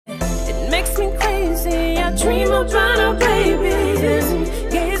makes me crazy. I dream about our babies,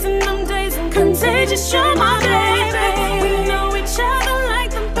 gazing them days and contagious. You're my baby. We know each other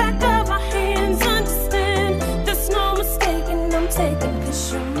like the back of our hands. Understand, there's no mistaking. I'm taking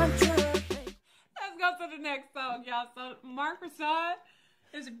this. You're my drug. Let's go to the next song, y'all. So Marc Broussard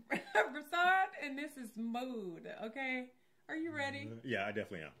is Broussard, and this is Mood. Okay, are you ready? Yeah, I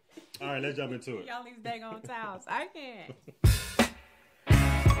definitely am. All right, let's jump into it. Y'all these dang on towels. I can't.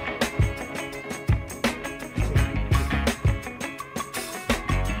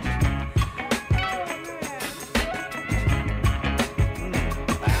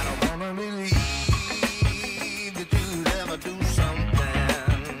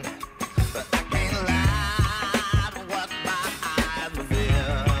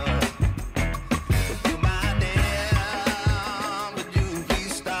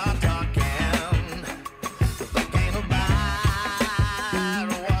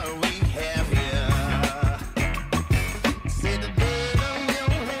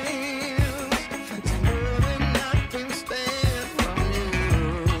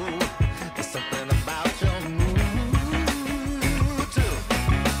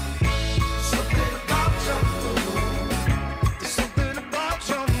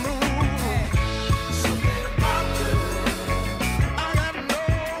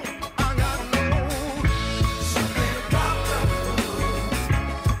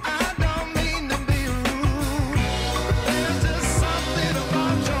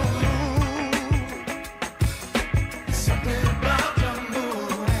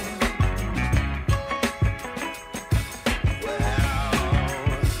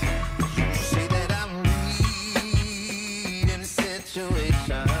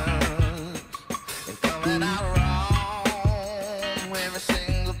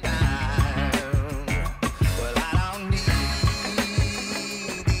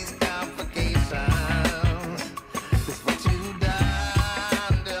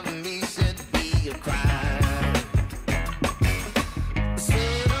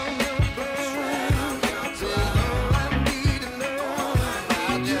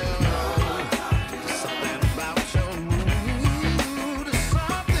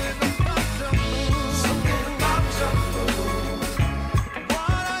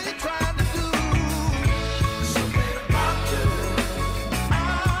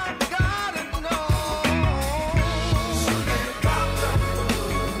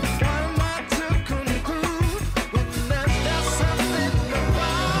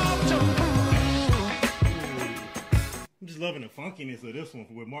 Loving the funkiness of this one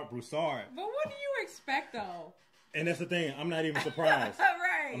with Marc Broussard. But what do you expect, though? And that's the thing. I'm not even surprised.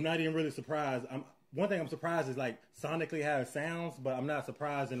 Right. I'm not even really surprised. One thing I'm surprised is like sonically how it sounds, but I'm not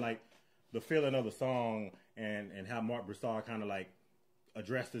surprised in like the feeling of the song and how Marc Broussard kind of like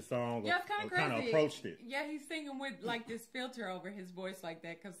addressed the song. Yeah, it's kind of crazy. Kind of approached it. Yeah, he's singing with like this filter over his voice like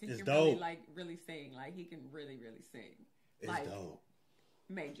that because he It's can dope. really sing. Like he can really sing. It's like, dope.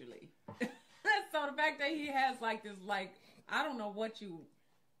 Majorly. So the fact that he has like this like I don't know what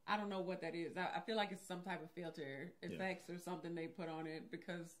that is. I feel like it's some type of filter effects or something they put on it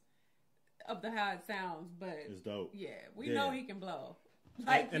because of how it sounds. But it's dope. Yeah, we know he can blow.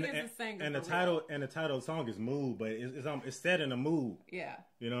 Like he is a singer. And the title of the song is Mood, but it's set in a mood. Yeah.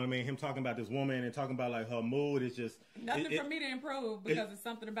 You know what I mean? Him talking about this woman and talking about like her mood is just nothing for me to improve because it's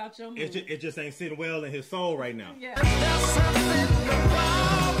something about your mood. It just ain't sitting well in his soul right now. Yeah. There's something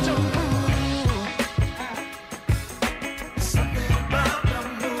about your mood.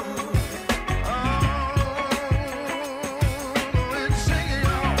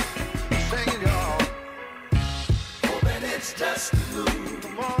 Just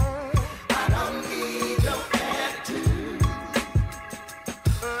move. I don't need no attitude.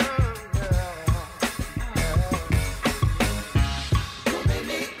 Don't make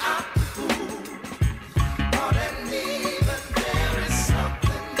me act the fool. More than even there is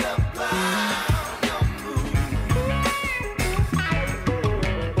something about your mood.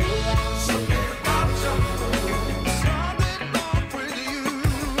 Something about your mood. Something wrong with you.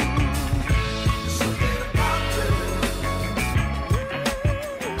 Something about you.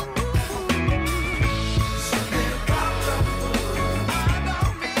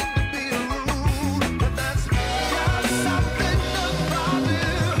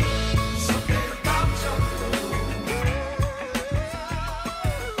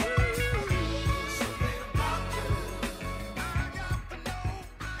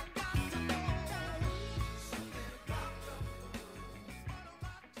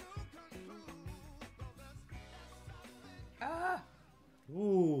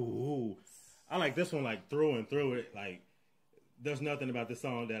 Ooh, I like this one like through and through. It like there's nothing about this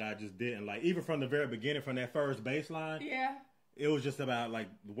song that I just didn't like. Even from the very beginning, from that first bass line. Yeah. It was just about like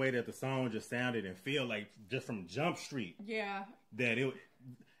the way that the song just sounded and feel like just from Jump Street. Yeah. That it,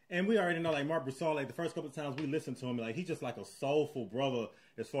 and we already know like Marc Broussard, like the first couple of times we listened to him, like he's just like a soulful brother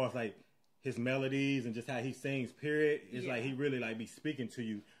as far as like his melodies and just how he sings. Period. It's like he really like be speaking to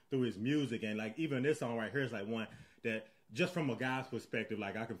you through his music, and like even this song right here is like one that just from a guy's perspective,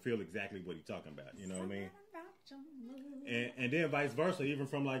 like I can feel exactly what he's talking about. You know what I mean? And then vice versa, even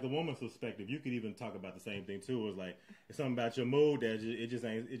from like a woman's perspective, you could even talk about the same thing too. It's like it's something about your mood that it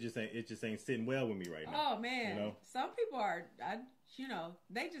just ain't sitting well with me right now. Oh man, you know? Some people are,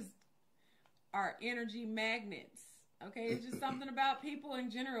 they just are energy magnets. Okay, it's just something about people in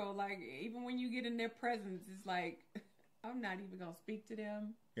general. Like even when you get in their presence, it's like I'm not even gonna speak to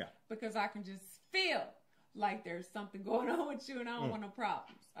them. Yeah, because I can just feel like there's something going on with you, and I don't want no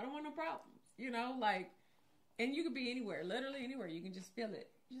problems. I don't want no problems. You know, like. And you could be anywhere, literally anywhere. You can just feel it.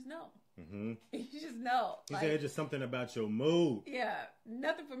 You just know. Mm-hmm. You just know. You said it's just something about your mood. Yeah.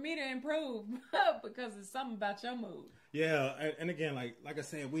 Nothing for me to improve because it's something about your mood. Yeah. And again, like I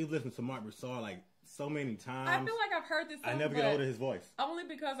said, we've listened to Marc Broussard like so many times. I feel like I've heard this song. I never get old of his voice. Only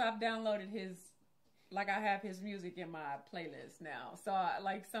because I've downloaded his, like I have his music in my playlist now. So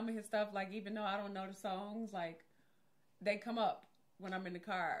like some of his stuff, like even though I don't know the songs, like they come up when I'm in the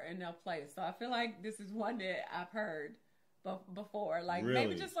car and they'll play. So I feel like this is one that I've heard before. Like really?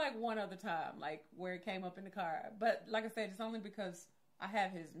 Maybe just like one other time, like where it came up in the car. But like I said, it's only because I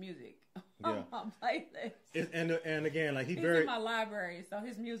have his music on my playlist. And again, like he's in my library, so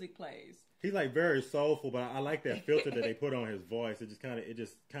his music plays. He's like very soulful, but I like that filter that they put on his voice. It just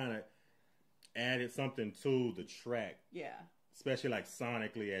kind of added something to the track. Yeah. Especially like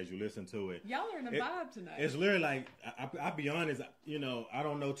sonically as you listen to it. Y'all are in a vibe tonight. It's literally like, I'll be honest, I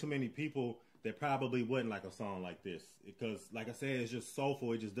don't know too many people that probably wouldn't like a song like this. Because like I said, it's just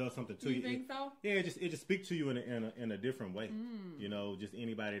soulful. It just does something to you. You think so? Yeah, it just speaks to you in a different way. You know, just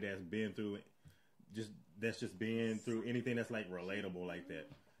anybody that's been through it, that's just been through anything that's like relatable like that.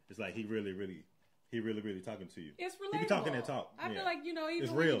 It's like he really talking to you. It's relatable. He be talking that talk. I feel like,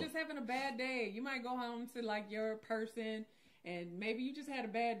 even when you're just having a bad day, you might go home to like your person and maybe you just had a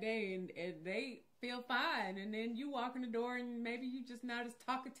bad day and they feel fine. And then you walk in the door and maybe you just not as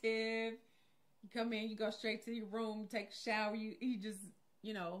talkative. You come in, you go straight to your room, take a shower. You just,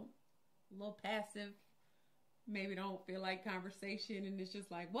 a little passive. Maybe don't feel like conversation. And it's just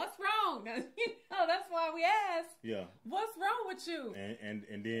like, what's wrong? That's why we ask. Yeah. What's wrong with you?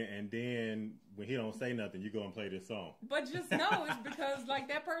 And then when he don't say nothing, you go and play this song. But just know it's because like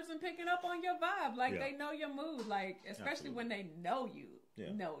that person picking up on your vibe, like they know your mood, like especially when they know you,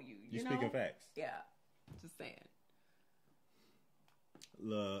 You speaking facts. Yeah, just saying.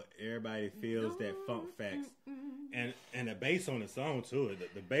 Look, everybody feels that funk facts, and the bass on the song too.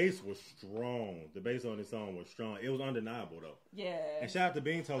 The bass was strong. The bass on the song was strong. It was undeniable though. Yeah. And shout out to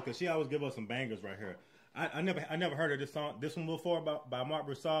Beanto because she always give us some bangers right here. I never heard of this one before by Marc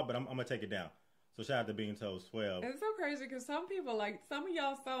Broussard, but I'm gonna take it down. So shout out to Beanto 12. It's so crazy because some people like some of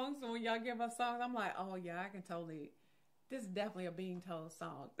y'all songs when y'all give us songs, I'm like, oh yeah, I can totally. This is definitely a Beanto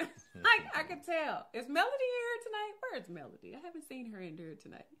song. I can tell. Is Melody here tonight? Where's Melody? I haven't seen her in here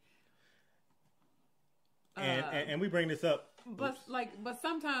tonight. And we bring this up, but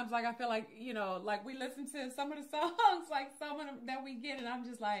sometimes like I feel like like we listen to some of the songs, like some of them that we get, and I'm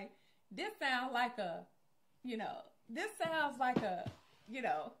just like, this sounds like a,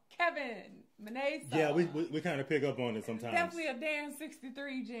 Kevin Monet song. Yeah, we kind of pick up on it sometimes. Definitely a Dan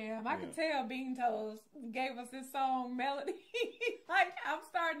 63 jam. I can tell Bean Toes gave us this song melody. Like I'm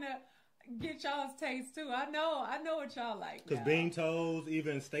starting to get y'all's taste too. I know what y'all like. Because Bean Toes,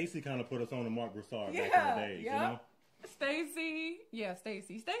 even Stacy kind of put us on the Marc Broussard back in the days. Yeah. Stacy.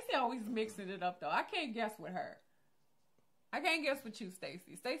 Stacy always mixing it up though. I can't guess with her. I can't guess with you,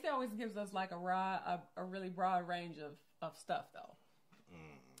 Stacy. Stacy always gives us like a really broad range of stuff though.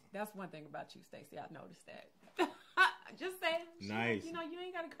 That's one thing about you, Stacy. I noticed that. Just saying. Nice. You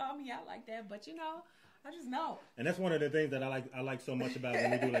ain't got to call me out like that, but I just know. And that's one of the things that I like so much about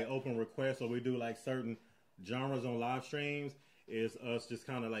when we do like open requests or we do like certain genres on live streams is us just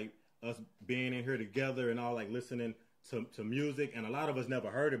kind of like us being in here together and all like listening to music. And a lot of us never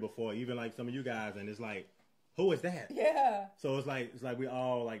heard it before, even like some of you guys. And it's like, who is that? Yeah. So it's like we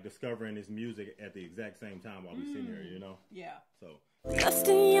all like discovering this music at the exact same time while we sitting here, Yeah. So. Lost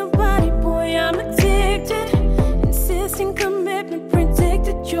in your body, boy, I'm addicted. Insisting commitment,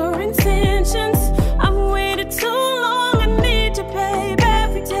 predicted you're